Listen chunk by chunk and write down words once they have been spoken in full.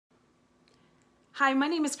Hi, my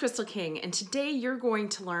name is Crystal King, and today you're going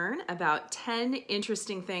to learn about 10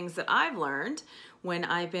 interesting things that I've learned when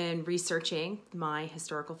I've been researching my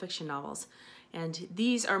historical fiction novels. And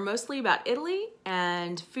these are mostly about Italy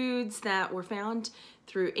and foods that were found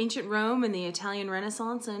through ancient Rome and the Italian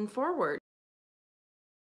Renaissance and forward.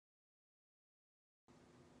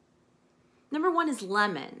 Number one is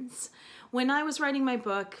lemons. When I was writing my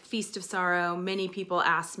book, Feast of Sorrow, many people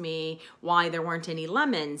asked me why there weren't any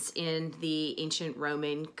lemons in the ancient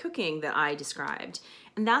Roman cooking that I described.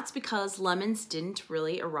 And that's because lemons didn't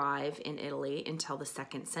really arrive in Italy until the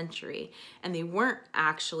 2nd century. And they weren't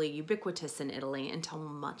actually ubiquitous in Italy until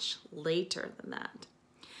much later than that.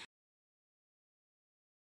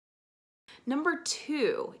 Number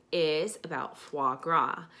two is about foie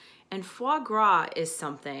gras. And foie gras is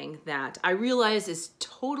something that I realize is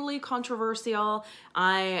totally controversial.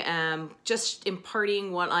 I am just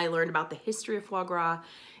imparting what I learned about the history of foie gras.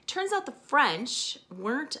 It turns out the French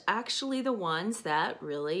weren't actually the ones that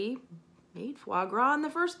really made foie gras in the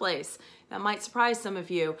first place. That might surprise some of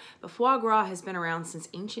you, but foie gras has been around since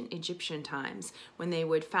ancient Egyptian times when they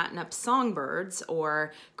would fatten up songbirds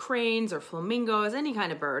or cranes or flamingos, any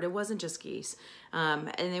kind of bird. It wasn't just geese.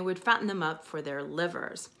 And they would fatten them up for their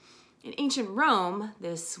livers. In ancient Rome,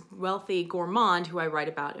 this wealthy gourmand who I write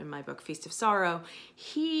about in my book, Feast of Sorrow,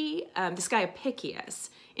 this guy Apicius,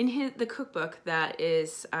 in the cookbook that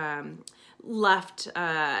is left,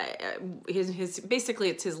 basically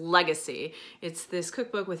it's his legacy. It's this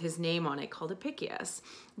cookbook with his name on it called Apicius.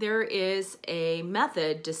 There is a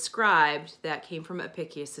method described that came from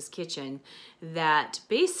Apicius's kitchen that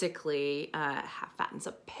basically fattens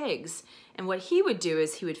up pigs. And what he would do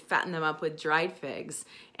is he would fatten them up with dried figs,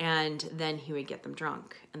 and then he would get them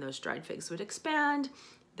drunk. And those dried figs would expand,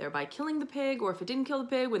 thereby killing the pig, or if it didn't kill the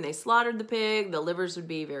pig, when they slaughtered the pig, the livers would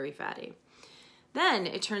be very fatty. Then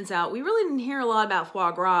it turns out we really didn't hear a lot about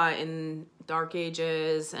foie gras in Dark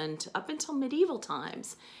Ages and up until medieval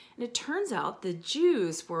times. And it turns out the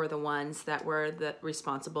Jews were the ones that were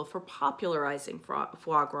responsible for popularizing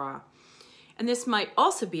foie gras. And this might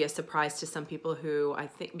also be a surprise to some people who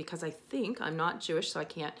because I'm not Jewish, so I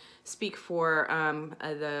can't speak for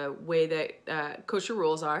the way that kosher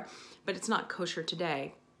rules are, but it's not kosher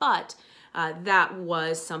today. But that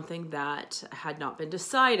was something that had not been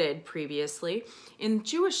decided previously. In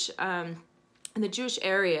the Jewish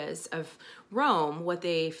areas of Rome, what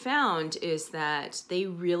they found is that they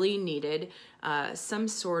really needed some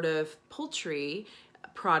sort of poultry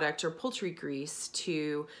product or poultry grease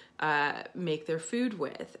to make their food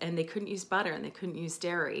with, and they couldn't use butter and they couldn't use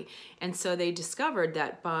dairy. And so they discovered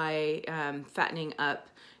that by fattening up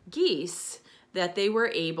geese, that they were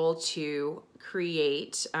able to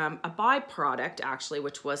create a byproduct, actually,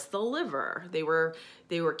 which was the liver. They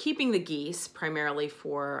were keeping the geese primarily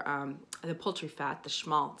for the poultry fat, the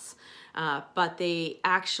schmaltz, but they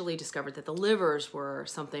actually discovered that the livers were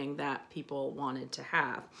something that people wanted to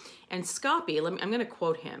have. And Scappi, I'm going to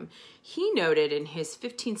quote him, he noted in his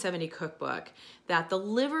 1570 cookbook that the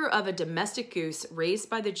liver of a domestic goose raised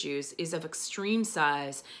by the Jews is of extreme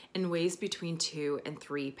size and weighs between 2 and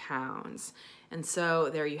 3 pounds. And so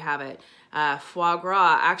there you have it. Foie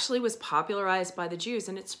gras actually was popularized by the Jews,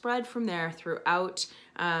 and it spread from there throughout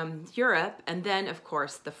Europe. And then, of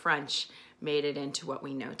course, the French made it into what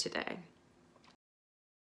we know today.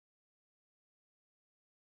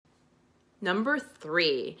 Number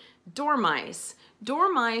 3, dormice.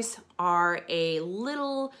 Dormice are a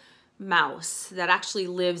little mouse that actually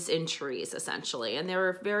lives in trees, essentially, and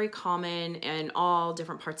they're very common in all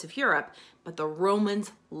different parts of Europe, but the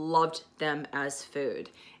Romans loved them as food,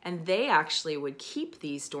 and they actually would keep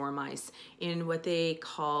these dormice in what they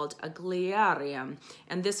called a gliarium,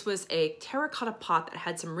 and this was a terracotta pot that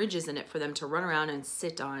had some ridges in it for them to run around and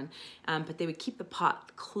sit on, but they would keep the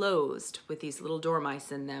pot closed with these little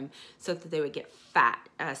dormice in them so that they would get fat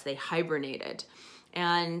as they hibernated.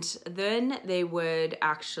 And then they would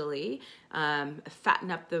actually fatten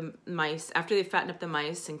up the mice. After they fattened up the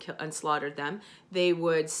mice and slaughtered them, they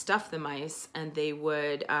would stuff the mice, and they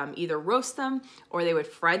would either roast them or they would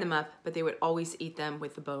fry them up, but they would always eat them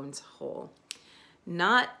with the bones whole.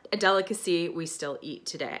 Not a delicacy we still eat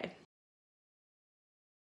today.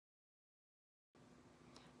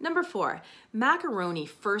 Number 4, macaroni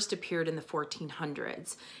first appeared in the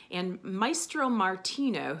 1400s, and Maestro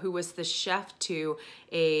Martino, who was the chef to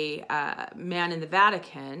a man in the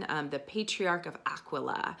Vatican, the Patriarch of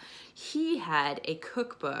Aquila, he had a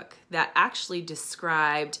cookbook that actually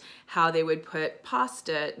described how they would put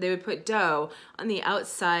dough on the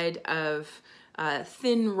outside of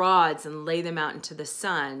thin rods and lay them out into the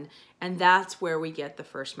sun, And that's where we get the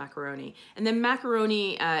first macaroni. And then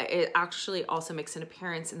macaroni, it actually also makes an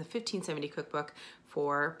appearance in the 1570 cookbook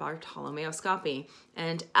for Bartolomeo Scappi.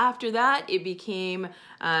 And after that, it became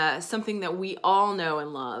something that we all know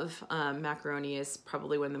and love. Macaroni is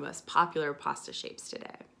probably one of the most popular pasta shapes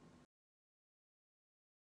today.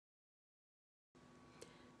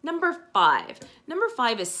 Number 5. Number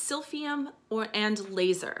 5 is silphium and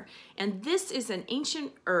laser. And this is an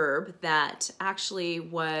ancient herb that actually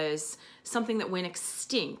was something that went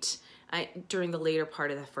extinct during the later part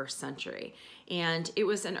of the 1st century. And it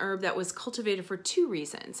was an herb that was cultivated for 2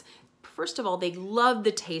 reasons. First of all, they loved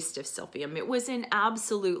the taste of silphium. It was in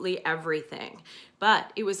absolutely everything,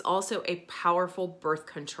 but it was also a powerful birth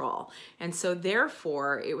control. And so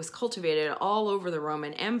therefore, it was cultivated all over the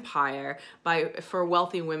Roman Empire for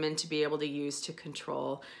wealthy women to be able to use to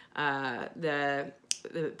control the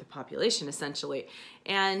population, essentially.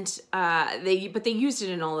 And but they used it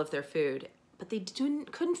in all of their food. But they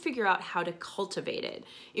couldn't figure out how to cultivate it.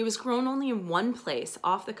 It was grown only in one place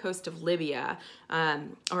off the coast of Libya,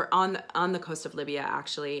 or on the coast of Libya,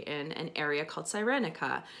 actually, in an area called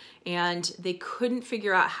Cyrenaica. And they couldn't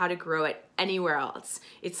figure out how to grow it anywhere else.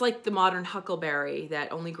 It's like the modern huckleberry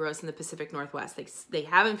that only grows in the Pacific Northwest. They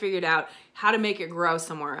haven't figured out how to make it grow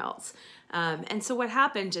somewhere else. And so what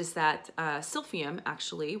happened is that silphium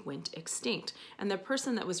actually went extinct. And the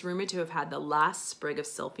person that was rumored to have had the last sprig of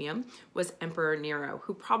silphium was Emperor Nero,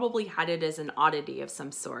 who probably had it as an oddity of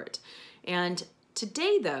some sort. And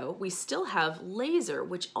today, though, we still have laser,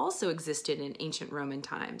 which also existed in ancient Roman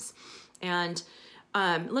times. And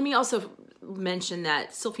let me also mention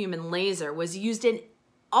that silphium and laser was used in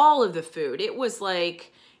all of the food. It was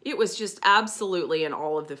just absolutely in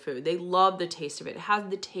all of the food. They loved the taste of it. It had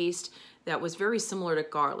the taste that was very similar to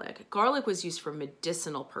garlic. Garlic was used for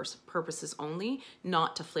medicinal purposes only,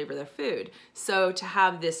 not to flavor their food. So to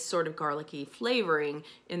have this sort of garlicky flavoring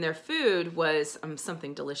in their food was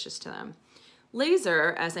something delicious to them.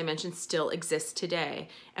 Laser, as I mentioned, still exists today,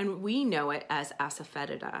 and we know it as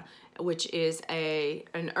asafoetida, which is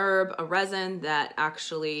an herb, a resin that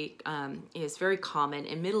actually is very common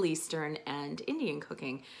in Middle Eastern and Indian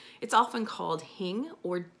cooking. It's often called hing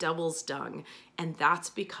or devil's dung, and that's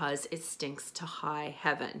because it stinks to high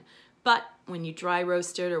heaven. But when you dry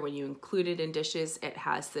roast it or when you include it in dishes, it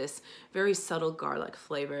has this very subtle garlic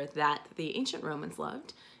flavor that the ancient Romans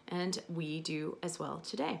loved, and we do as well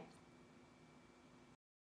today.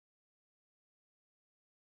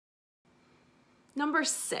 Number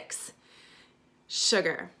 6,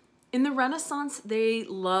 sugar. In the Renaissance, they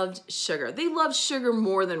loved sugar. They loved sugar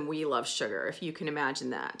more than we love sugar, if you can imagine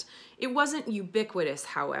that. It wasn't ubiquitous,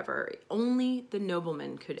 however. Only the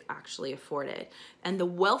noblemen could actually afford it. And the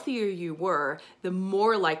wealthier you were, the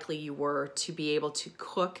more likely you were to be able to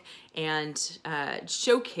cook and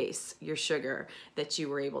showcase your sugar that you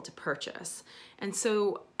were able to purchase. And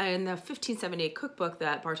so in the 1578 cookbook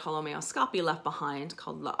that Bartolomeo Scappi left behind,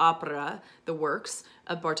 called L'Opera, the Works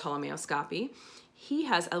of Bartolomeo Scappi, he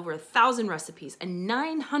has over 1,000 recipes, and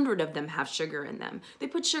 900 of them have sugar in them. They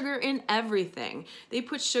put sugar in everything. They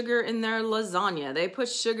put sugar in their lasagna. They put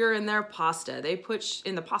sugar in their pasta. They put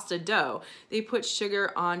in the pasta dough. They put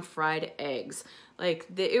sugar on fried eggs.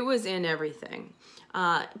 It was in everything.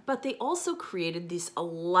 But they also created these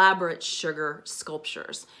elaborate sugar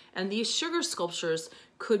sculptures. And these sugar sculptures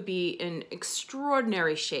could be in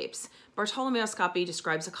extraordinary shapes. Bartolomeo Scappi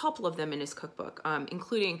describes a couple of them in his cookbook,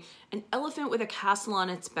 including an elephant with a castle on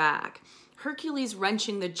its back, Hercules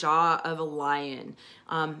wrenching the jaw of a lion,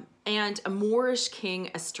 and a Moorish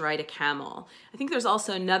king astride a camel. I think there's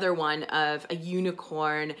also another one of a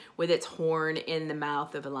unicorn with its horn in the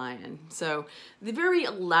mouth of a lion. So the very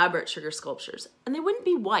elaborate sugar sculptures. And they wouldn't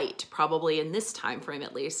be white, probably in this time frame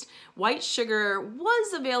at least. White sugar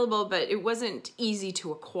was available, but it wasn't easy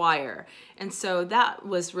to acquire. And so that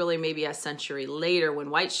was really maybe a century later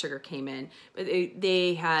when white sugar came in. But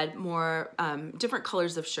they had more different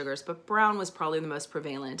colors of sugars, but brown was probably the most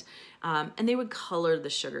prevalent. And they would color the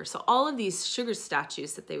sugar. So all of these sugar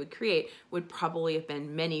statues that they would create would probably have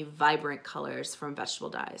been many vibrant colors from vegetable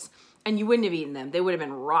dyes. And you wouldn't have eaten them. They would have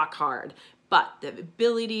been rock hard. But the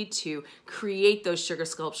ability to create those sugar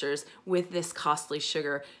sculptures with this costly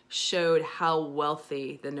sugar showed how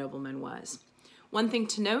wealthy the nobleman was. One thing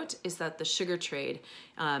to note is that the sugar trade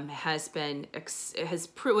was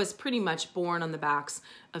pretty much born on the backs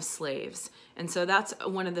of slaves. And so that's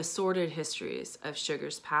one of the sordid histories of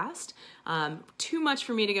sugar's past. Too much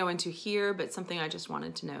for me to go into here, but something I just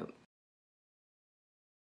wanted to note.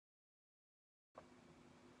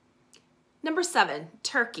 Number 7,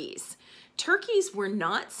 turkeys. turkeys were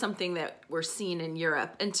not something that were seen in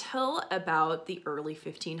Europe until about the early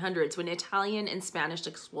 1500s, when Italian and Spanish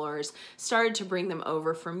explorers started to bring them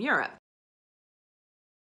over from Europe.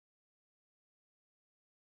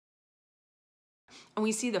 And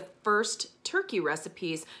we see the first turkey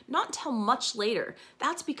recipes not until much later.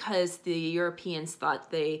 That's because the Europeans thought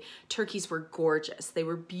the turkeys were gorgeous. They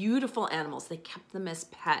were beautiful animals. They kept them as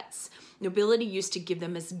pets. Nobility used to give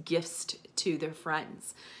them as gifts to their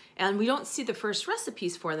friends. And we don't see the first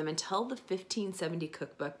recipes for them until the 1570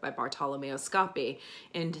 cookbook by Bartolomeo Scappi.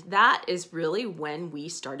 And that is really when we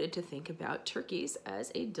started to think about turkeys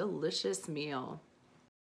as a delicious meal.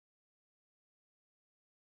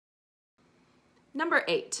 Number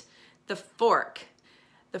 8, the fork.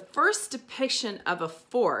 The first depiction of a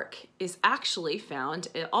fork is actually found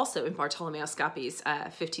also in Bartolomeo Scappi's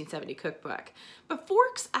 1570 cookbook. But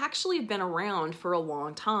forks actually have been around for a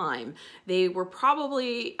long time. They were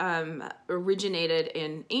probably originated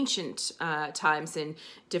in ancient times in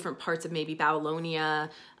different parts of maybe Babylonia,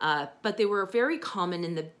 but they were very common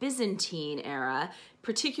in the Byzantine era,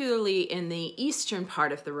 particularly in the eastern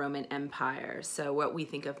part of the Roman Empire, so what we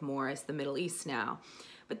think of more as the Middle East now.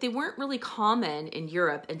 But they weren't really common in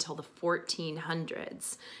Europe until the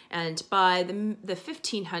 1400s. And by the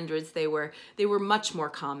 1500s, they were much more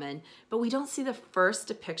common, but we don't see the first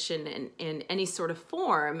depiction in any sort of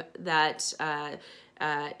form that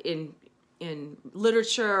in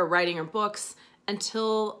literature or writing or books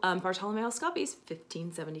until Bartolomeo Scappi's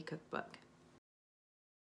 1570 cookbook.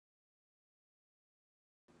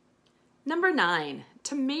 Number 9,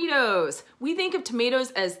 tomatoes. We think of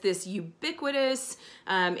tomatoes as this ubiquitous,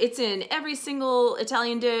 it's in every single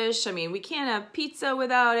Italian dish. I mean, we can't have pizza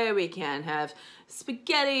without it. We can't have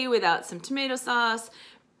spaghetti without some tomato sauce.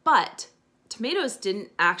 But tomatoes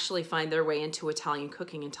didn't actually find their way into Italian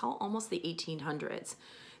cooking until almost the 1800s.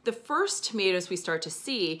 The first tomatoes we start to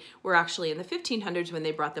see were actually in the 1500s when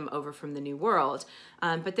they brought them over from the New World.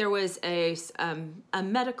 But there was a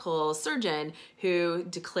medical surgeon who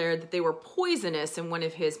declared that they were poisonous in one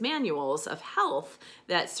of his manuals of health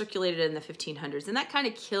that circulated in the 1500s. And that kind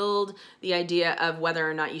of killed the idea of whether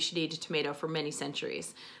or not you should eat a tomato for many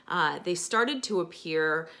centuries. They started to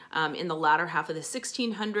appear in the latter half of the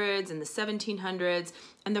 1600s and the 1700s.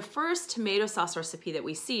 And the first tomato sauce recipe that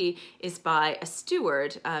we see is by a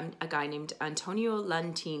steward, a guy named Antonio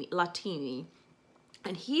Latini.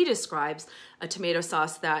 And he describes a tomato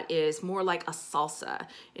sauce that is more like a salsa.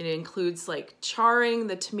 It includes like charring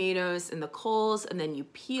the tomatoes in the coals, and then you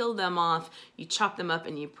peel them off, you chop them up,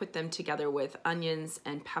 and you put them together with onions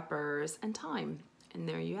and peppers and thyme. And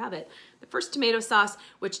there you have it. The first tomato sauce,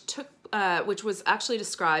 which was actually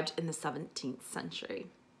described in the 17th century.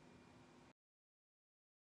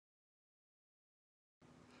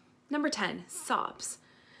 Number 10, sops.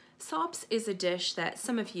 Sops is a dish that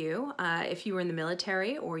some of you, if you were in the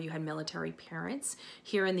military or you had military parents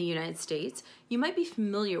here in the United States, you might be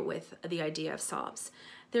familiar with the idea of sops.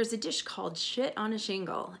 There's a dish called shit on a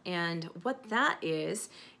shingle, and what that is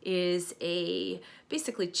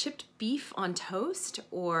basically chipped beef on toast,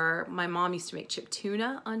 or my mom used to make chipped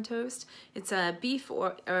tuna on toast. It's a beef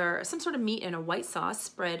or some sort of meat in a white sauce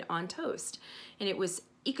spread on toast, and it was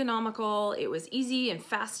economical, it was easy and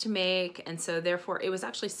fast to make, and so therefore it was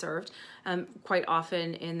actually served quite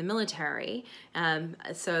often in the military.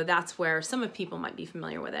 So that's where some of people might be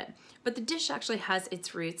familiar with it. But the dish actually has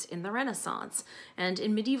its roots in the Renaissance and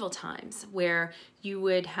in medieval times, where you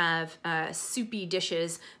would have soupy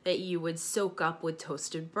dishes that you would soak up with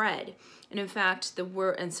toasted bread. And in fact,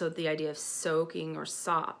 so the idea of soaking or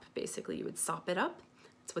sop, basically you would sop it up.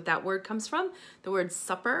 That's what that word comes from. The word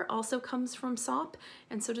supper also comes from sop,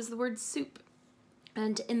 and so does the word soup.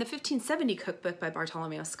 And in the 1570 cookbook by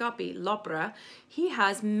Bartolomeo Scappi, L'Opera, he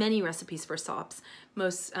has many recipes for sops.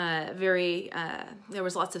 There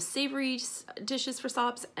was lots of savory dishes for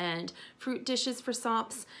sops and fruit dishes for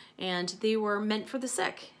sops, and they were meant for the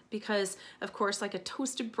sick. Because, of course, like a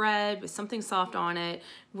toasted bread with something soft on it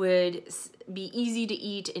would be easy to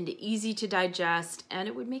eat and easy to digest, and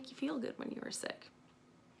it would make you feel good when you were sick.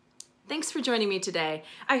 Thanks for joining me today.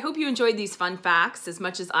 I hope you enjoyed these fun facts as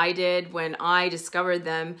much as I did when I discovered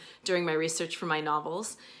them during my research for my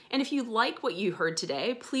novels. And if you like what you heard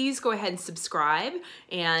today, please go ahead and subscribe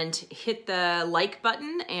and hit the like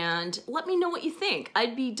button and let me know what you think.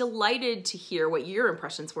 I'd be delighted to hear what your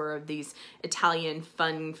impressions were of these Italian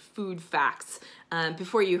fun food facts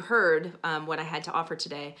before you heard what I had to offer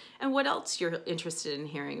today and what else you're interested in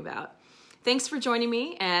hearing about. Thanks for joining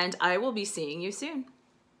me, and I will be seeing you soon.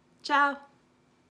 Ciao.